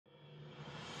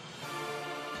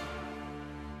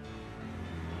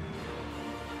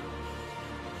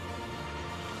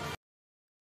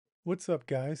What's up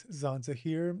guys, Zanza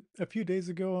here. A few days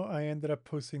ago I ended up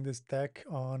posting this deck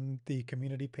on the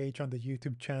community page on the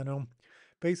YouTube channel,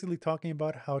 basically talking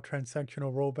about how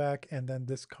transactional rollback and then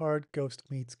this card, Ghost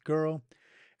Meets Girl,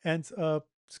 ends up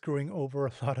screwing over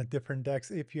a lot of different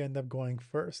decks if you end up going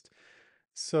first.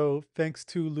 So thanks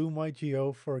to Loom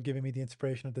yugioh for giving me the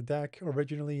inspiration of the deck.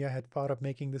 Originally I had thought of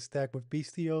making this deck with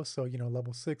Bestial, so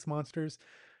level 6 monsters.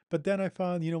 But then I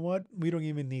found, you know what? We don't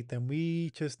even need them.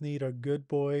 We just need our good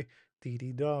boy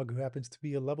DD Dog, who happens to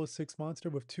be a level 6 monster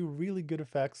with two really good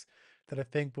effects that I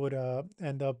think would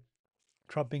end up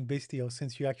trumping Bestial,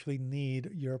 since you actually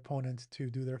need your opponent to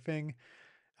do their thing.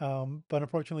 But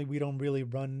unfortunately, we don't really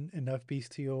run enough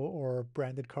Bestial or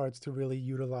branded cards to really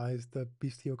utilize the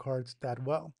Bestial cards that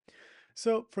well.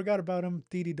 So forgot about him.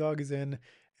 DD Dog is in.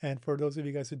 And for those of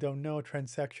you guys who don't know,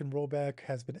 Transaction Rollback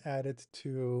has been added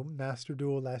to Master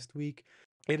Duel last week.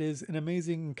 It is an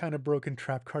amazing kind of broken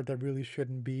trap card that really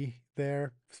shouldn't be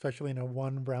there, especially in a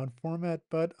one round format,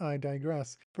 but I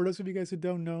digress. For those of you guys who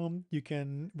don't know, you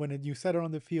can, when you set it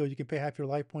on the field, you can pay half your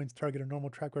life points, target a normal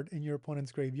trap card in your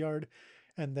opponent's graveyard,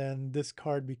 and then this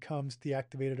card becomes the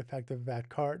activated effect of that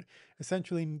card.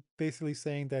 Essentially, basically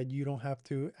saying that you don't have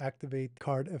to activate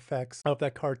card effects of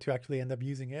that card to actually end up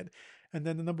using it. And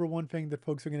then the number one thing that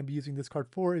folks are going to be using this card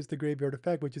for is the graveyard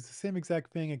effect, which is the same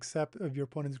exact thing, except of your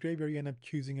opponent's graveyard, you end up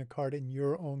choosing a card in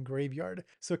your own graveyard.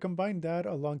 So combine that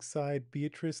alongside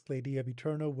Beatrice, Lady of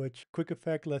Eternal, which quick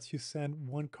effect lets you send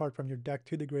one card from your deck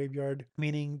to the graveyard,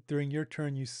 meaning during your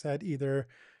turn you set either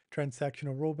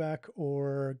transactional rollback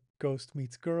or Ghost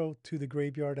Meets Girl to the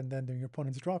graveyard, and then during your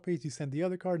opponent's draw phase, you send the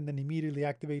other card and then immediately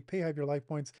activate, pay half your life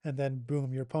points, and then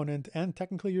boom, your opponent and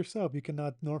technically yourself, you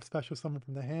cannot North special summon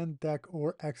from the hand, deck,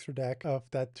 or extra deck of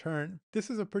that turn. This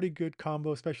is a pretty good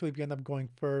combo, especially if you end up going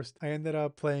first. I ended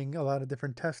up playing a lot of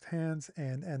different test hands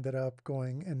and ended up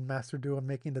going in Master Duel and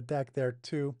making the deck there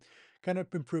too, kind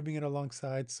of improving it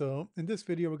alongside. So in this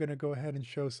video, we're going to go ahead and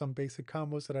show some basic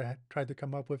combos that I tried to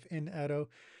come up with in Edo,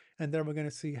 and then we're going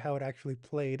to see how it actually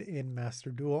played in Master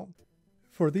Duel.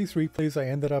 For these replays, I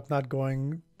ended up not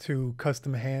going to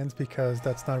custom hands because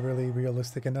that's not really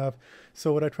realistic enough.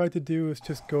 So what I tried to do is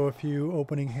just go a few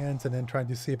opening hands and then trying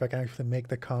to see if I can actually make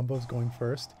the combos going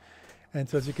first. And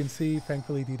so as you can see,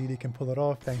 thankfully DDD can pull it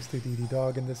off thanks to DD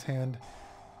Dog in this hand.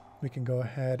 We can go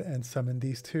ahead and summon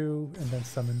these two and then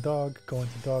summon Dog, go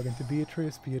into Dog into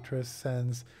Beatrice. Beatrice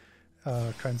sends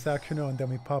transactional, and then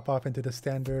we pop off into the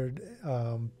standard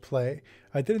play.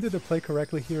 I didn't do the play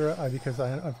correctly here because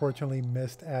I unfortunately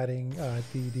missed adding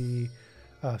DD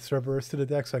Cerberus to the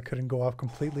deck, so I couldn't go off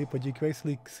completely, but you can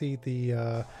basically see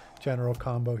the general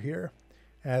combo here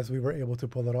as we were able to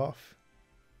pull it off.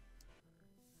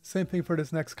 Same thing for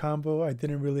this next combo. I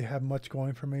didn't really have much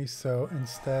going for me, so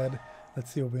instead,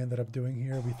 let's see what we ended up doing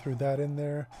here. We threw that in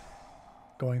there.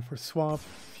 Going for Swamp,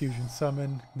 Fusion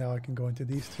Summon. Now I can go into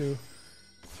these two,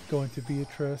 go into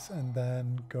Beatrice, and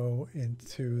then go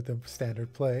into the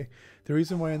standard play. The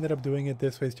reason why I ended up doing it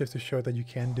this way is just to show that you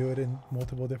can do it in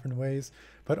multiple different ways,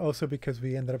 but also because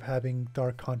we ended up having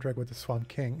Dark Contract with the Swamp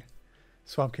King.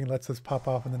 Swamp King lets us pop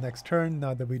off on the next turn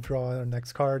now that we draw our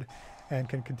next card, and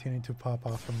can continue to pop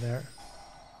off from there.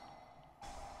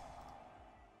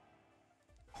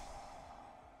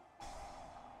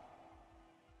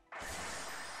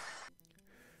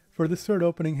 For this third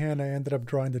opening hand, I ended up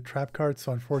drawing the trap card,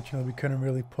 so unfortunately we couldn't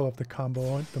really pull up the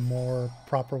combo the more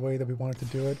proper way that we wanted to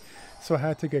do it, so I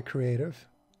had to get creative.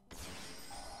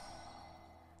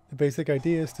 The basic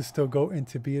idea is to still go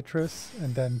into Beatrice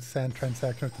and then send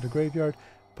transactional to the graveyard,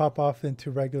 pop off into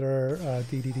regular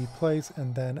DDD plays,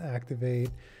 and then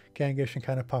activate Gangish and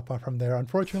kind of pop off from there.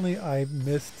 Unfortunately, I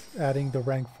missed adding the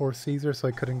rank 4 Caesar, so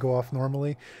I couldn't go off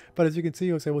normally, but as you can see,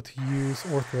 I was able to use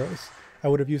Orthros. I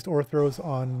would have used Orthros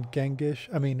on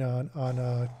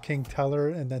on King Teller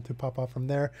and then to pop off from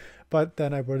there, but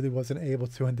then I really wasn't able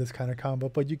to in this kind of combo,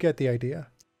 but you get the idea.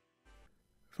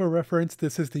 For reference,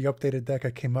 this is the updated deck I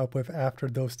came up with after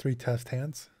those 3 test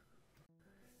hands.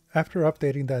 After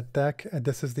updating that deck, and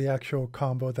this is the actual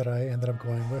combo that I ended up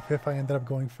going with. If I ended up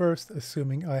going first,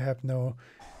 assuming I have no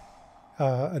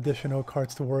additional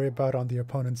cards to worry about on the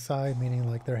opponent's side, meaning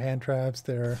like their hand traps,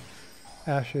 their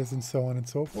ashes, and so on and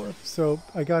so forth. So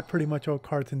I got pretty much all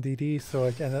cards in DD, so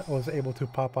I was able to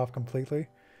pop off completely.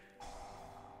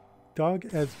 Dog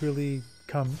has really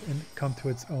come to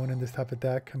its own in this type of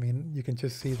deck. I mean, you can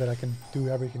just see that I can do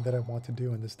everything that I want to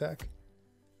do in this deck.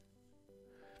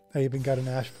 I even got an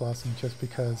Ash Blossom just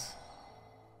because.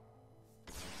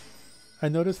 I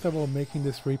noticed that while making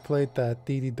this replay that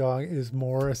DD Dog is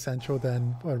more essential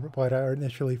than what I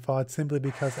initially thought, simply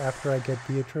because after I get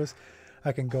Beatrice,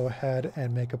 I can go ahead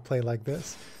and make a play like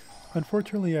this.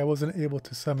 Unfortunately, I wasn't able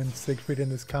to summon Siegfried in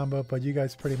this combo, but you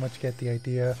guys pretty much get the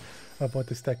idea of what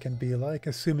this deck can be like,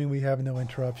 assuming we have no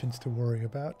interruptions to worry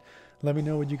about. Let me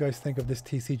know what you guys think of this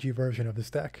TCG version of this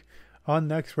deck. On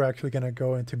next, we're actually going to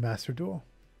go into Master Duel.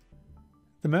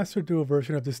 The Master Duel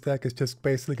version of this deck is just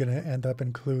basically going to end up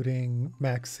including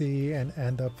Maxi and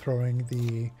end up throwing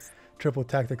the Triple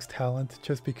Tactics talent,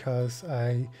 just because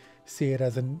I see it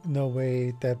as no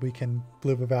way that we can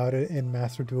live without it in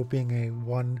Master Duel being a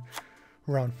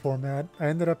one-round format. I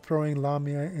ended up throwing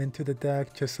Lamia into the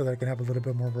deck just so that I can have a little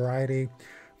bit more variety.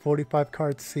 45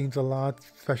 cards seems a lot,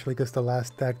 especially because the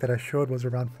last deck that I showed was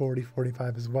around 40,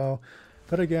 45 as well.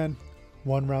 But again,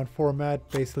 one round format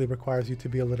basically requires you to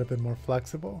be a little bit more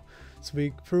flexible. So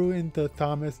we threw in the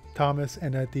Thomas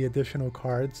and the additional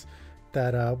cards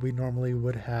that we normally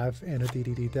would have in a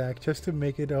DDD deck just to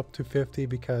make it up to 50,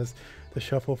 because the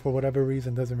shuffle for whatever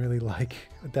reason doesn't really like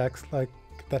decks like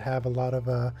that have a lot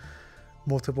of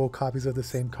multiple copies of the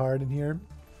same card in here.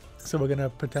 So we're gonna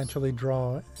potentially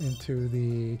draw into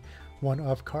the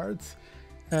one-off cards.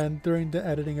 And during the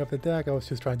editing of the deck, I was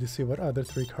just trying to see what other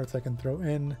 3 cards I can throw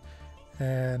in.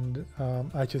 And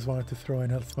I just wanted to throw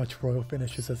in as much royal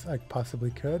finishes as I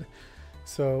possibly could.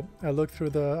 So I looked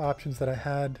through the options that I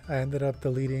had. I ended up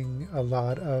deleting a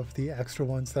lot of the extra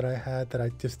ones that I had that I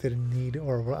just didn't need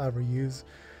or will ever use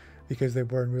because they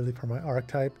weren't really for my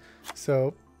archetype.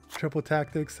 So Triple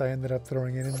Tactics, I ended up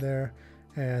throwing it in there,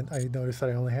 and I noticed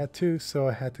that I only had 2, so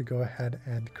I had to go ahead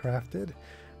and craft it.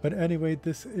 But anyway,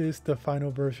 this is the final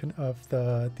version of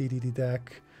the DDD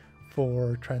deck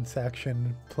for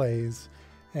transaction plays,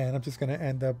 and I'm just going to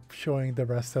end up showing the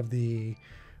rest of the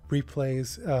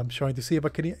replays, showing to see if I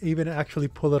can even actually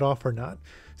pull it off or not.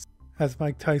 As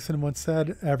Mike Tyson once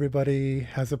said, everybody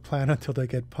has a plan until they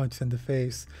get punched in the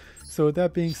face. So with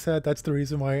that being said, that's the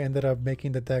reason why I ended up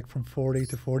making the deck from 40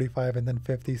 to 45 and then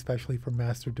 50, especially for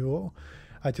Master Duel.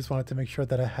 I just wanted to make sure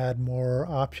that I had more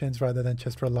options rather than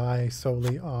just rely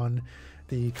solely on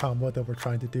the combo that we're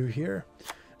trying to do here.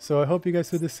 So I hope you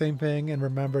guys do the same thing, and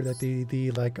remember that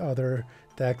DDD, like other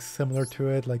decks similar to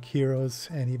it, like Heroes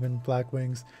and even Black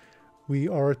Wings, we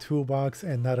are a toolbox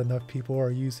and not enough people are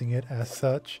using it as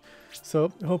such.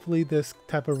 So hopefully this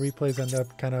type of replays end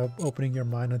up kind of opening your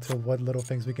mind into what little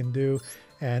things we can do.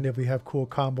 And if we have cool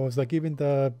combos, like even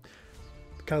the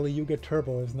Kali Yuga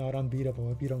Turbo is not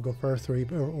unbeatable if you don't go first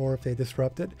or if they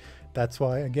disrupt it. That's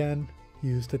why, again,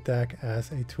 use the deck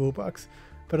as a toolbox.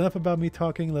 But enough about me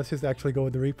talking, let's just actually go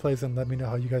with the replays and let me know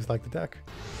how you guys like the deck.